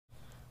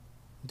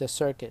The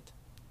Circuit.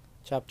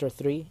 Chapter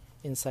 3.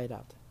 Inside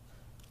Out.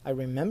 I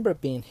remember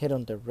being hit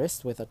on the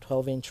wrist with a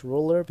 12-inch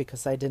ruler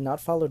because I did not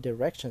follow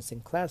directions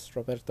in class,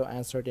 Roberto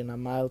answered in a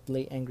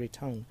mildly angry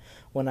tone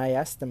when I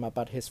asked him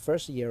about his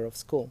first year of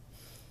school.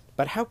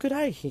 But how could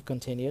I? He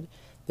continued.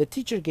 The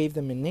teacher gave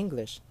them in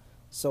English.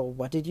 So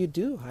what did you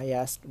do? I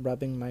asked,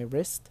 rubbing my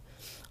wrist.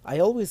 I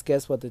always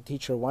guessed what the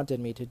teacher wanted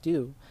me to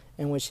do,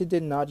 and when she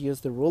did not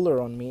use the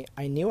ruler on me,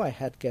 I knew I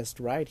had guessed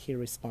right, he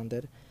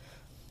responded.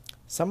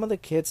 Some of the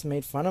kids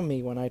made fun of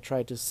me when I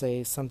tried to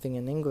say something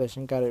in English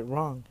and got it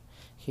wrong,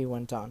 he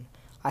went on.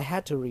 I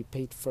had to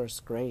repeat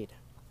first grade.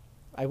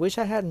 I wish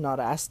I had not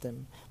asked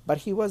him, but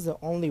he was the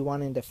only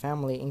one in the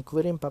family,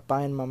 including Papa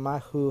and Mama,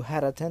 who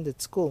had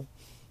attended school.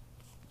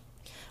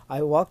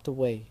 I walked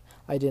away.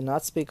 I did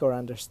not speak or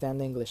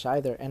understand English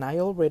either, and I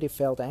already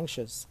felt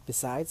anxious.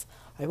 Besides,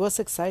 I was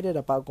excited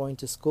about going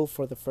to school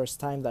for the first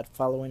time that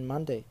following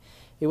Monday.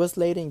 It was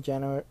late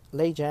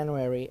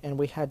January, and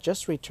we had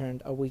just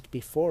returned a week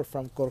before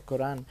from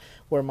Corcoran,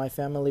 where my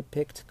family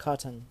picked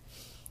cotton.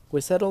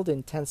 We settled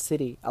in Tent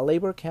City, a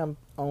labor camp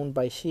owned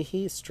by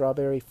Shihi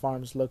Strawberry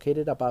Farms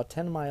located about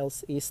 10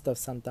 miles east of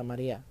Santa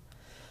Maria.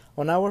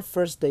 On our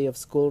first day of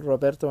school,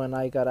 Roberto and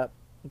I got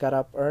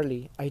up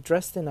early. I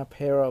dressed in a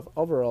pair of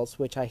overalls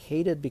which I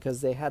hated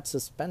because they had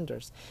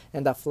suspenders,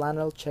 and a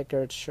flannel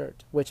checkered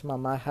shirt which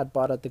Mama had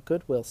bought at the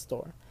Goodwill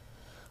store.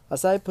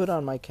 As I put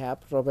on my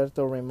cap,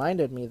 Roberto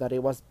reminded me that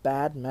it was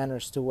bad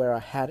manners to wear a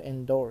hat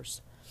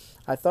indoors.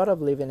 I thought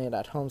of leaving it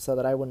at home so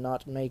that I would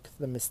not make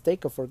the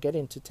mistake of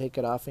forgetting to take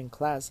it off in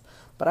class,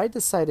 but I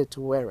decided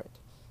to wear it.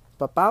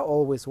 Papa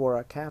always wore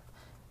a cap,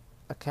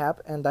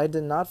 and I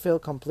did not feel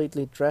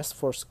completely dressed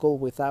for school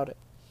without it.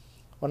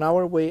 On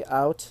our way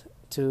out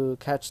to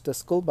catch the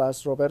school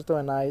bus, Roberto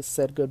and I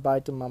said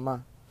goodbye to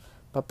Mama.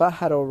 Papa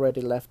had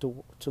already left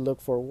to look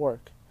for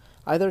work,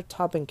 either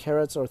chopping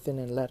carrots or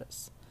thinning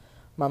lettuce.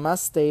 Mama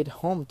stayed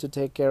home to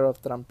take care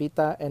of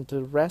Trampita and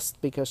to rest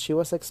because she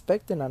was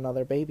expecting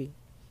another baby.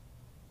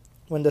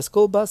 When the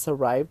school bus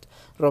arrived,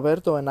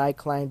 Roberto and I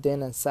climbed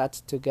in and sat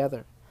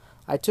together.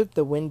 I took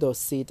the window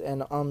seat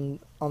and on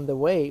the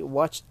way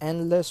watched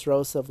endless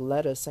rows of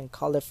lettuce and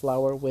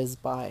cauliflower whiz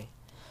by.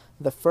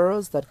 The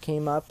furrows that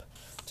came up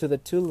to the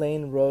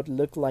two-lane road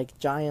looked like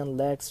giant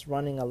legs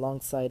running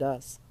alongside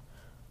us.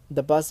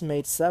 The bus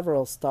made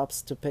several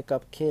stops to pick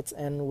up kids,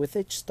 and with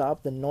each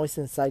stop the noise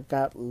inside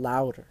got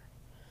louder.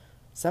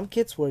 Some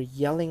kids were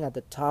yelling at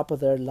the top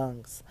of their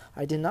lungs.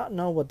 I did not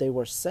know what they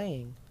were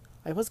saying.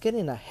 I was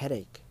getting a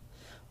headache.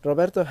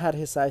 Roberto had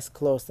his eyes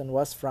closed and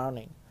was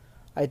frowning.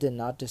 I did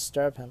not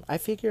disturb him. I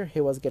figured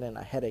he was getting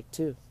a headache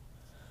too.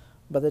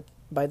 But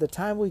by the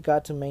time we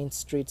got to Main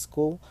Street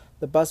School,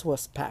 the bus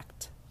was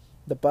packed.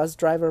 The bus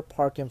driver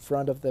parked in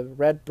front of the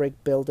red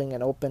brick building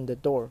and opened the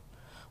door.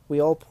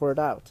 We all poured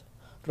out.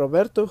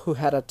 Roberto, who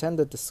had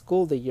attended the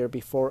school the year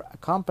before,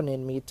 accompanied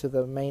me to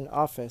the main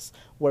office,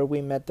 where we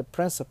met the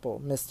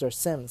principal, Mr.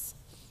 Sims,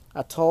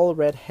 a tall,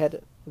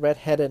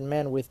 red-headed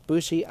man with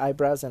bushy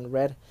eyebrows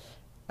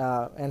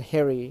and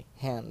hairy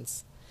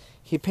hands.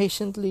 He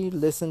patiently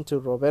listened to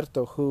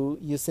Roberto, who,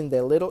 using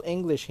the little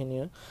English he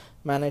knew,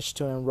 managed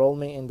to enroll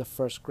me in the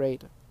first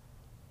grade.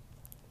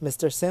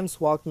 Mr.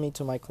 Sims walked me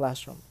to my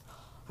classroom.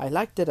 I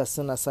liked it as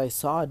soon as I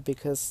saw it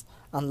because,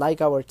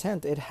 unlike our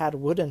tent, it had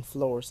wooden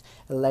floors,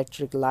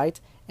 electric light,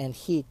 and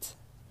heat.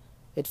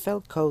 It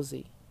felt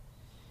cozy.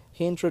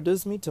 He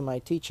introduced me to my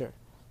teacher,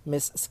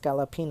 Miss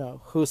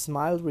Scalapino, who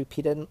smiled,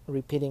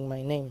 repeating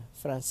my name,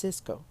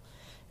 Francisco.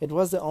 It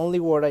was the only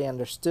word I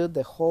understood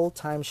the whole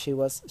time she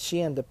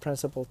and the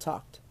principal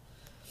talked.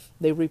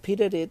 They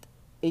repeated it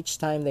each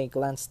time they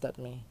glanced at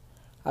me.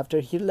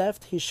 After he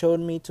left, she showed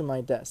me to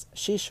my desk,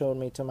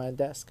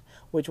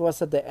 which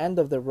was at the end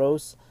of the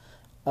rows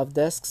of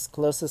desks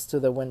closest to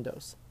the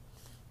windows.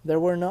 There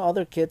were no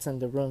other kids in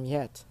the room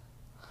yet.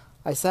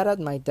 I sat at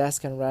my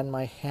desk and ran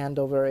my hand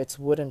over its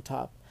wooden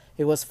top.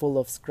 It was full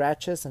of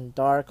scratches and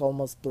dark,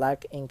 almost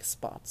black ink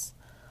spots.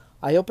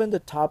 I opened the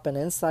top, and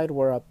inside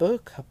were a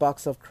book, a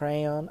box of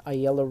crayon, a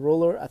yellow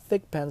ruler, a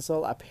thick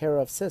pencil, a pair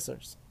of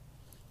scissors.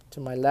 To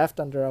my left,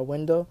 under a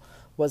window,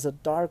 was a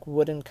dark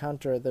wooden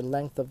counter the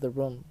length of the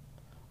room.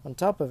 On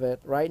top of it,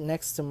 right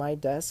next to my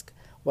desk,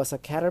 was a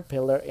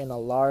caterpillar in a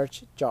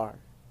large jar.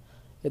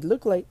 It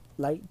looked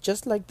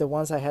just like the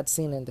ones I had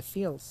seen in the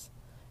fields.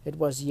 It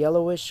was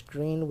yellowish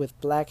green with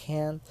black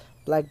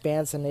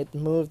bands, and it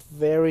moved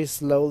very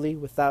slowly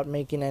without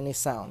making any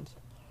sound.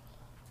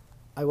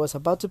 I was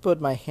about to put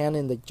my hand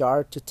in the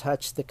jar to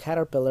touch the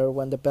caterpillar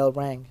when the bell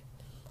rang.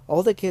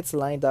 All the kids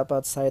lined up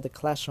outside the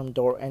classroom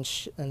door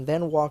and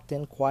then walked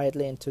in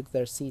quietly and took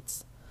their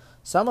seats.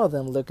 Some of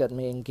them looked at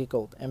me and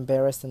giggled.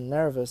 Embarrassed and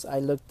nervous, I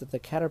looked at the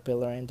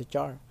caterpillar in the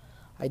jar.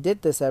 I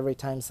did this every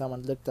time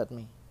someone looked at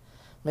me.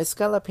 Miss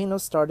Scalapino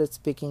started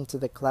speaking to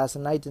the class,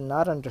 and I did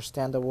not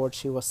understand a word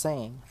she was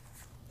saying.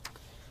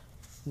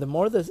 The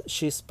more that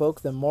she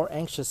spoke, the more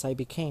anxious I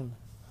became.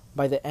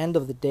 By the end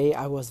of the day,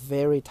 I was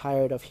very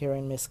tired of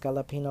hearing Miss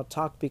Scalapino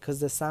talk because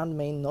the sound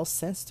made no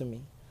sense to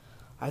me.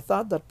 I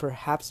thought that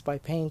perhaps by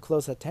paying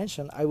close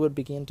attention I would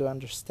begin to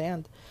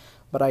understand,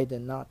 but I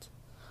did not.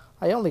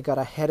 I only got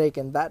a headache,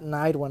 and that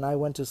night when I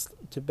went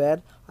to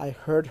bed, I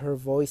heard her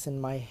voice in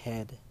my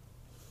head.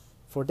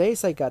 For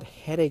days I got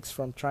headaches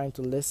from trying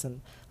to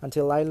listen,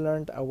 until I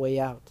learned a way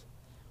out.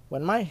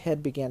 When my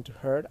head began to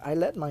hurt, I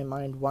let my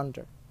mind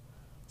wander.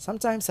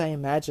 Sometimes I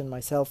imagined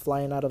myself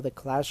flying out of the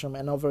classroom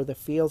and over the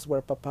fields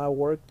where Papa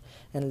worked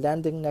and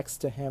landing next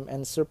to him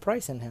and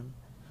surprising him.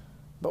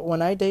 But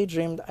when I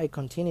daydreamed, I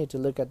continued to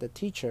look at the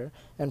teacher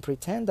and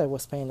pretend I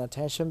was paying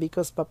attention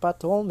because Papa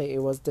told me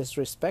it was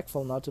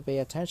disrespectful not to pay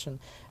attention,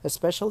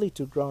 especially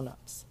to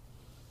grown-ups.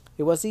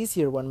 It was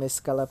easier when Miss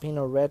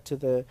Scalapino read to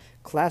the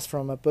class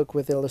from a book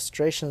with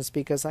illustrations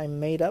because I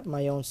made up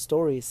my own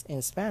stories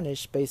in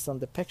Spanish based on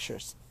the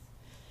pictures.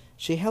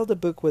 She held the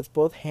book with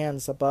both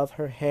hands above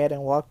her head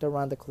and walked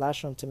around the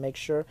classroom to make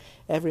sure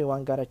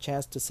everyone got a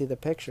chance to see the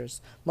pictures,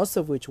 most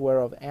of which were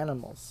of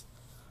animals.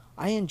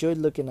 I enjoyed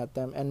looking at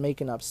them and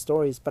making up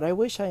stories, but I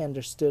wish I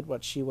understood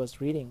what she was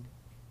reading.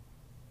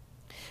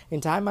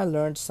 In time I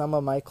learned some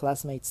of my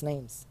classmates'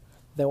 names.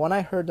 The one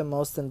I heard the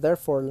most and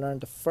therefore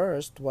learned the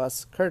first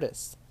was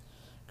Curtis.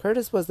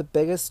 Curtis was the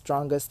biggest,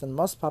 strongest, and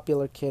most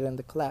popular kid in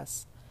the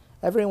class.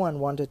 Everyone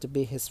wanted to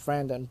be his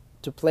friend and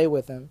to play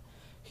with him.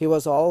 He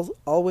was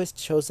always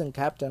chosen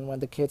captain when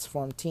the kids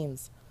formed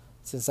teams.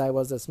 Since I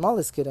was the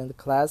smallest kid in the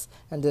class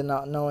and did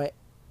not know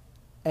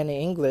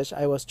any English,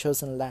 I was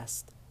chosen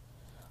last.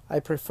 I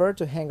preferred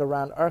to hang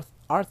around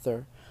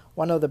Arthur,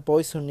 one of the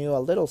boys who knew a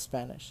little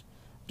Spanish.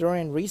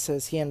 During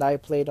recess, he and I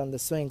played on the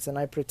swings, and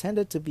I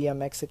pretended to be a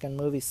Mexican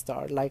movie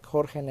star like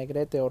Jorge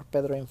Negrete or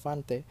Pedro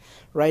Infante,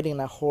 riding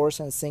a horse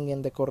and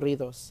singing the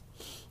corridos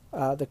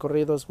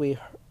we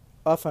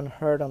often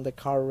heard on the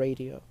car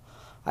radio.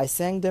 I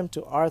sang them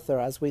to Arthur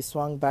as we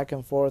swung back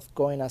and forth,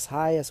 going as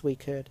high as we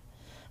could.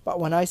 But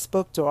when I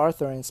spoke to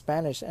Arthur in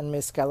Spanish and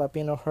Miss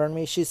Scalapino heard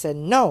me, she said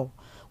no,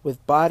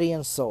 with body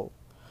and soul.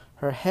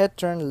 Her head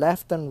turned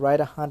left and right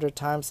 100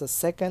 times a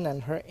second,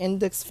 and her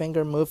index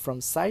finger moved from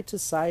side to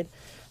side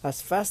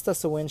as fast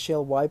as a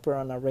windshield wiper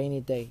on a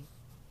rainy day.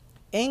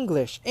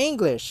 English,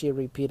 English, she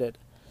repeated.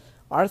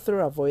 Arthur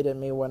avoided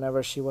me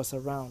whenever she was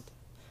around.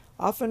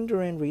 Often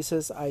during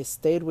recess I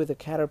stayed with the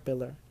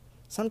caterpillar.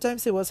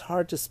 Sometimes it was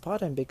hard to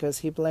spot him because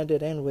he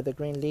blended in with the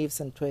green leaves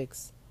and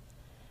twigs.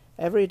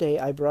 Every day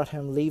I brought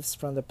him leaves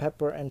from the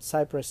pepper and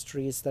cypress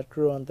trees that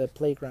grew on the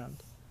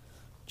playground.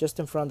 Just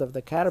in front of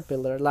the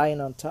caterpillar, lying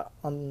on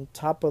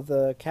top of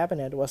the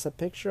cabinet, was a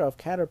picture of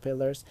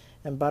caterpillars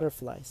and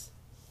butterflies.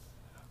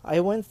 I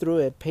went through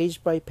it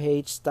page by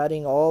page,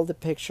 studying all the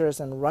pictures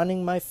and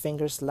running my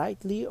fingers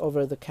lightly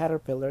over the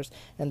caterpillars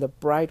and the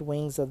bright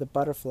wings of the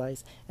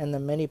butterflies and the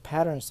many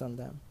patterns on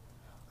them.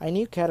 I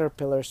knew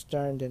caterpillars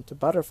turned into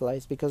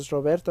butterflies because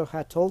Roberto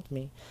had told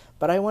me,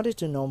 but I wanted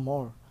to know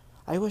more.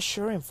 I was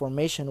sure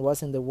information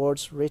was in the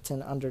words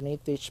written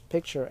underneath each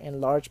picture in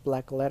large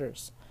black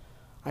letters.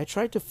 I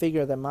tried to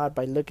figure them out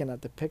by looking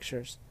at the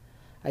pictures.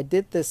 I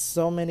did this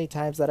so many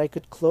times that I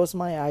could close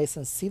my eyes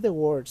and see the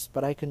words,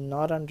 but I could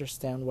not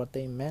understand what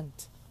they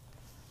meant.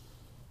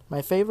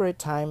 My favorite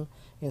time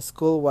in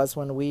school was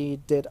when we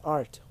did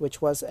art,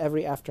 which was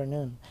every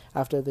afternoon,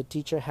 after the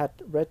teacher had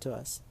read to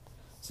us.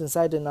 Since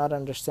I did not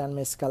understand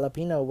Miss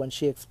Scalapino when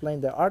she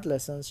explained the art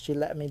lessons, she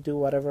let me do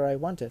whatever I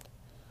wanted.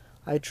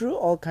 I drew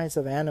all kinds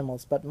of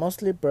animals, but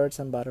mostly birds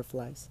and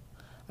butterflies.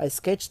 I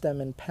sketched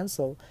them in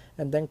pencil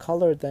and then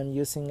colored them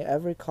using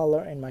every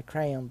color in my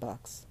crayon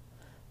box.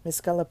 Miss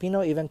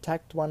Scalapino even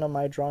tacked one of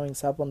my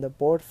drawings up on the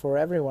board for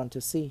everyone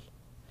to see.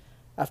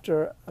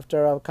 After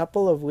a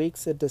couple of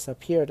weeks it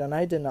disappeared, and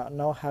I did not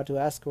know how to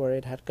ask where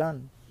it had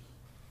gone.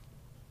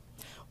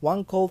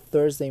 One cold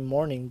Thursday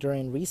morning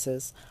during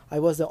recess, I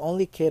was the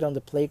only kid on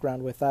the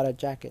playground without a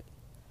jacket.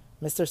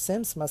 Mr.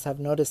 Sims must have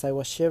noticed I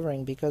was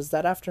shivering because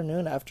that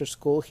afternoon after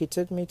school he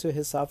took me to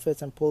his office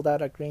and pulled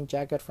out a green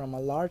jacket from a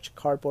large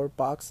cardboard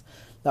box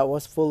that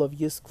was full of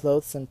used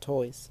clothes and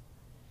toys.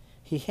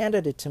 He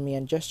handed it to me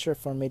and gestured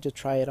for me to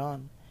try it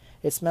on.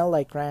 It smelled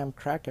like graham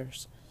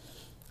crackers.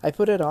 I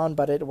put it on,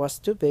 but it was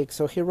too big,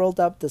 so he rolled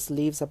up the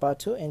sleeves about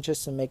 2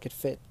 inches to make it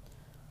fit.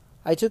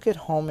 I took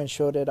it home and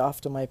showed it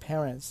off to my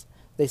parents.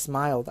 They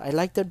smiled. I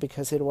liked it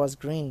because it was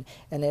green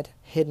and it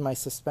hid my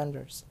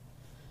suspenders.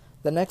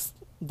 The next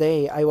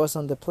day I was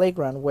on the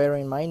playground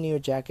wearing my new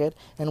jacket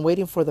and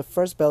waiting for the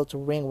first bell to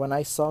ring when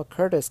I saw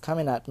Curtis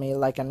coming at me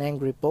like an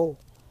angry bull.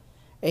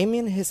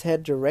 Aiming his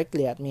head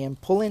directly at me and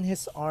pulling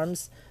his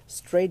arms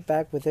straight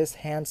back with his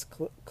hands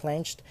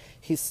clenched,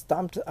 he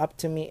stomped up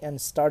to me and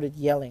started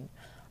yelling.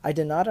 I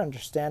did not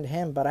understand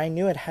him, but I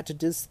knew it had to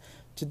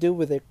do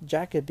with the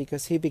jacket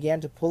because he began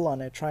to pull on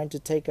it, trying to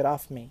take it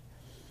off me.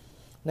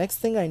 Next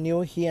thing I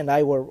knew, he and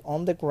I were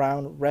on the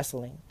ground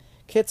wrestling.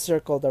 Kids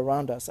circled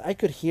around us. I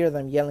could hear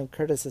them yelling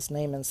Curtis's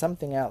name and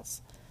something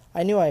else.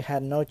 I knew I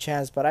had no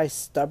chance, but I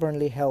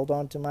stubbornly held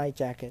on to my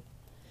jacket.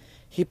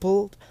 He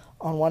pulled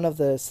on one of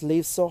the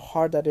sleeves so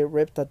hard that it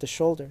ripped at the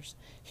shoulders.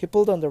 He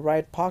pulled on the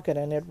right pocket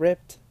and it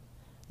ripped.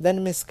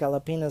 Then Miss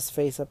Scalapino's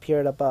face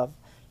appeared above.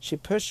 She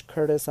pushed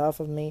Curtis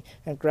off of me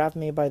and grabbed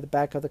me by the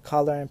back of the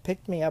collar and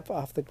picked me up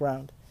off the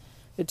ground.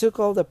 It took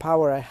all the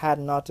power I had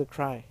not to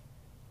cry.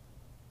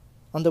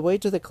 On the way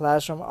to the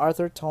classroom,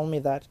 Arthur told me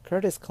that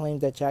Curtis claimed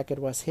the jacket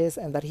was his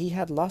and that he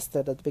had lost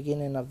it at the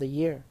beginning of the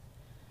year.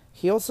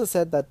 He also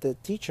said that the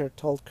teacher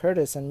told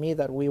Curtis and me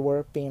that we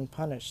were being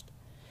punished.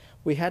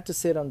 We had to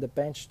sit on the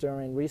bench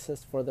during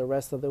recess for the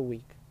rest of the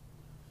week.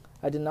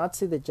 I did not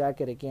see the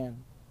jacket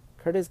again.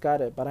 Curtis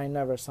got it, but I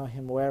never saw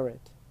him wear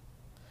it.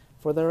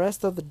 For the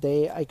rest of the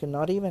day, I could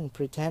not even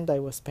pretend I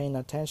was paying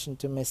attention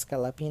to Miss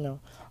Scalapino.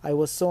 I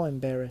was so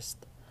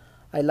embarrassed.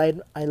 I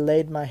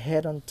laid my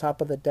head on top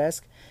of the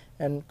desk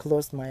and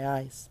closed my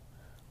eyes.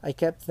 I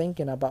kept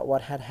thinking about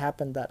what had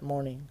happened that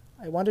morning.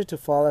 I wanted to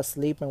fall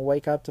asleep and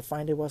wake up to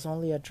find it was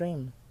only a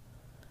dream.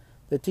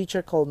 The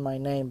teacher called my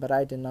name, but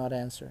I did not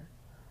answer.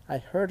 I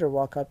heard her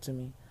walk up to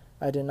me.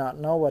 I did not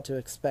know what to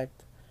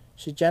expect.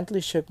 She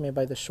gently shook me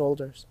by the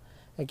shoulders.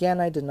 Again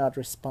I did not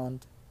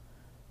respond.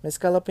 Miss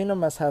Scalapino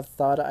must have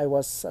thought I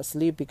was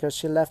asleep because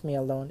she left me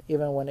alone,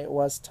 even when it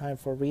was time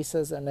for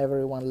recess and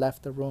everyone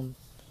left the room.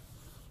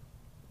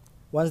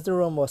 Once the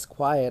room was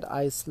quiet,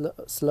 I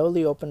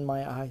slowly opened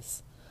my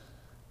eyes.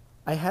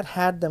 I had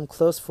had them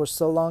closed for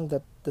so long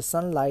that the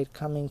sunlight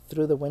coming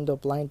through the window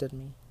blinded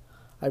me.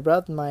 I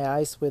rubbed my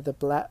eyes with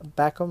the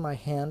back of my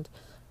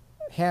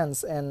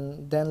hands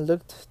and then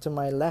looked to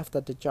my left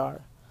at the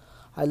jar.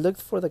 I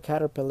looked for the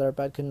caterpillar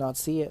but could not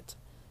see it.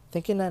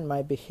 Thinking it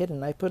might be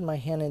hidden, I put my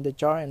hand in the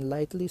jar and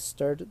lightly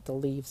stirred the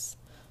leaves.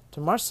 To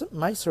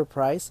my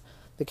surprise,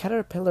 the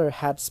caterpillar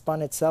had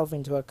spun itself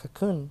into a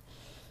cocoon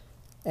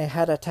and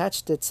had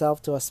attached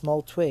itself to a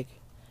small twig.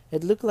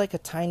 It looked like a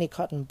tiny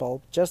cotton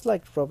bulb, just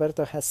like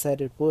Roberto had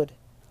said it would.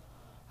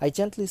 I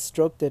gently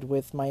stroked it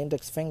with my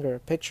index finger,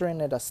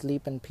 picturing it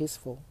asleep and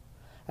peaceful.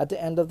 At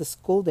the end of the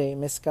school day,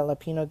 Miss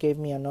Scalapino gave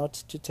me a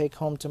note to take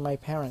home to my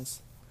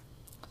parents.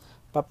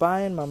 Papa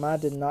and Mama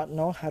did not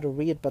know how to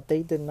read, but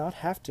they did not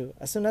have to.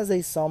 As soon as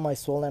they saw my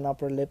swollen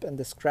upper lip and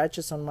the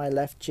scratches on my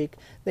left cheek,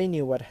 they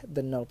knew what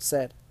the note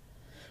said.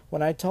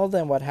 When I told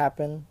them what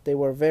happened, they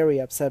were very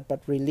upset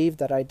but relieved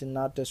that I did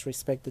not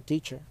disrespect the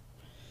teacher.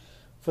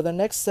 For the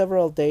next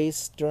several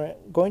days,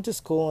 going to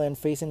school and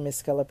facing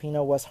Miss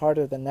Scalapino was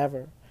harder than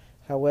ever.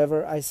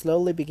 However, I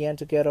slowly began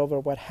to get over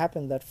what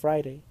happened that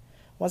Friday.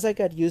 Once I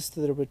got used to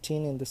the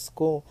routine in the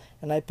school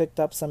and I picked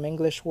up some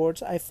English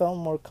words, I felt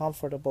more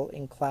comfortable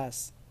in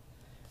class.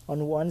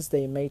 On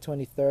Wednesday, May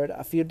 23rd,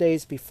 a few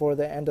days before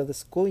the end of the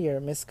school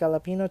year, Miss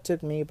Scalapino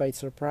took me by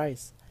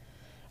surprise.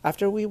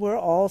 After we were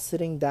all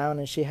sitting down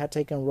and she had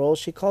taken roll,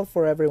 she called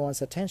for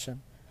everyone's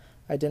attention.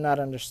 I did not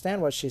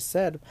understand what she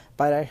said,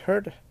 but I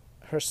heard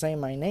her say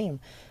my name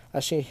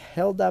as she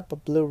held up a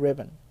blue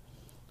ribbon.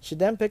 She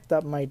then picked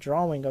up my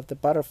drawing of the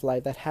butterfly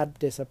that had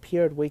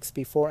disappeared weeks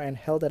before and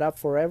held it up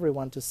for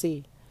everyone to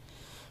see.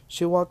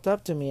 She walked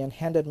up to me and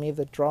handed me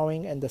the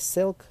drawing and the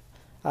silk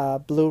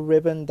blue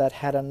ribbon that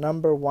had a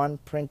number 1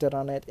 printed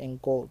on it in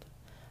gold.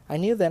 I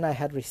knew then I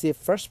had received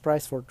first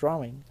prize for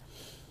drawing.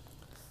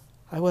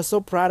 I was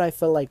so proud I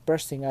felt like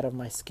bursting out of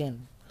my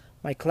skin.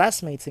 My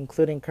classmates,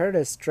 including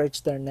Curtis,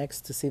 stretched their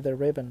necks to see the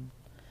ribbon.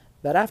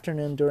 That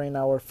afternoon, during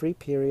our free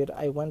period,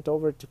 I went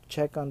over to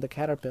check on the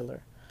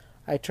caterpillar.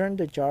 I turned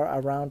the jar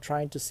around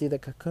trying to see the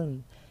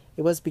cocoon.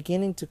 It was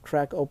beginning to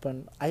crack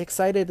open. I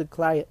excitedly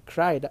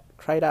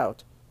cried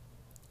out,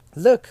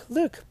 "Look,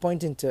 look,"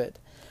 pointing to it.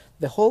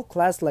 The whole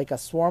class, like a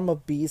swarm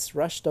of bees,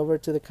 rushed over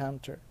to the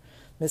counter.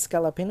 Miss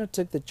Scalapino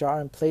took the jar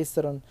and placed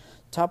it on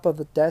top of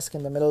the desk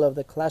in the middle of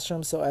the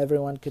classroom so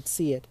everyone could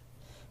see it.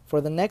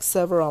 For the next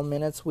several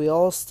minutes, we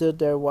all stood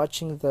there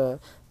watching the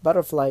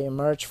butterfly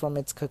emerge from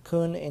its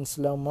cocoon in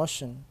slow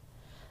motion.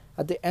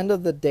 At the end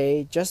of the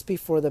day, just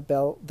before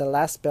the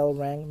last bell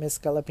rang, Miss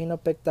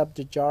Scalapino picked up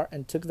the jar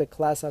and took the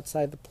class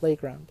outside the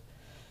playground.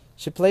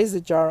 She placed the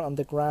jar on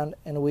the ground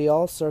and we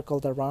all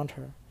circled around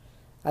her.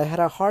 I had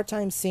a hard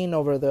time seeing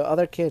over the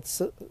other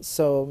kids,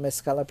 so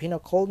Miss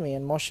Scalapino called me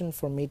and motioned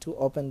for me to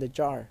open the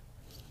jar.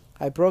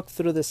 I broke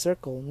through the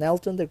circle,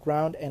 knelt on the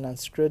ground, and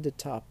unscrewed the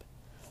top.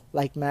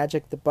 Like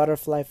magic, the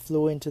butterfly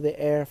flew into the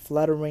air,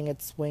 fluttering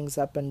its wings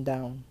up and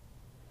down.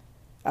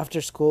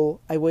 After school,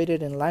 I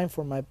waited in line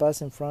for my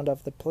bus in front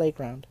of the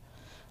playground.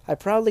 I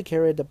proudly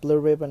carried the blue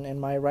ribbon in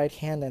my right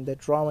hand and the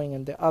drawing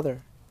in the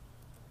other.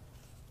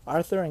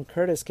 Arthur and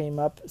Curtis came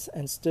up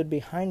and stood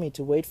behind me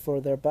to wait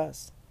for their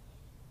bus.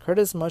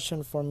 Curtis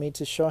motioned for me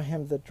to show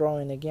him the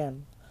drawing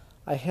again.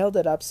 I held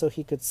it up so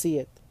he could see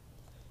it.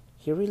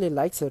 "He really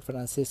likes it,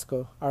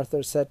 Francisco,"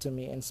 Arthur said to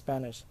me in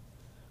Spanish.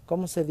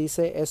 "¿Cómo se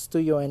dice es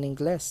tuyo en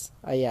inglés?"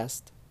 I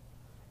asked.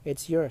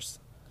 "It's yours,"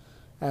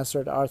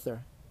 answered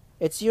Arthur.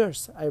 "It's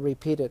yours," I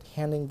repeated,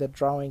 handing the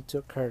drawing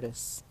to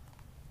Curtis.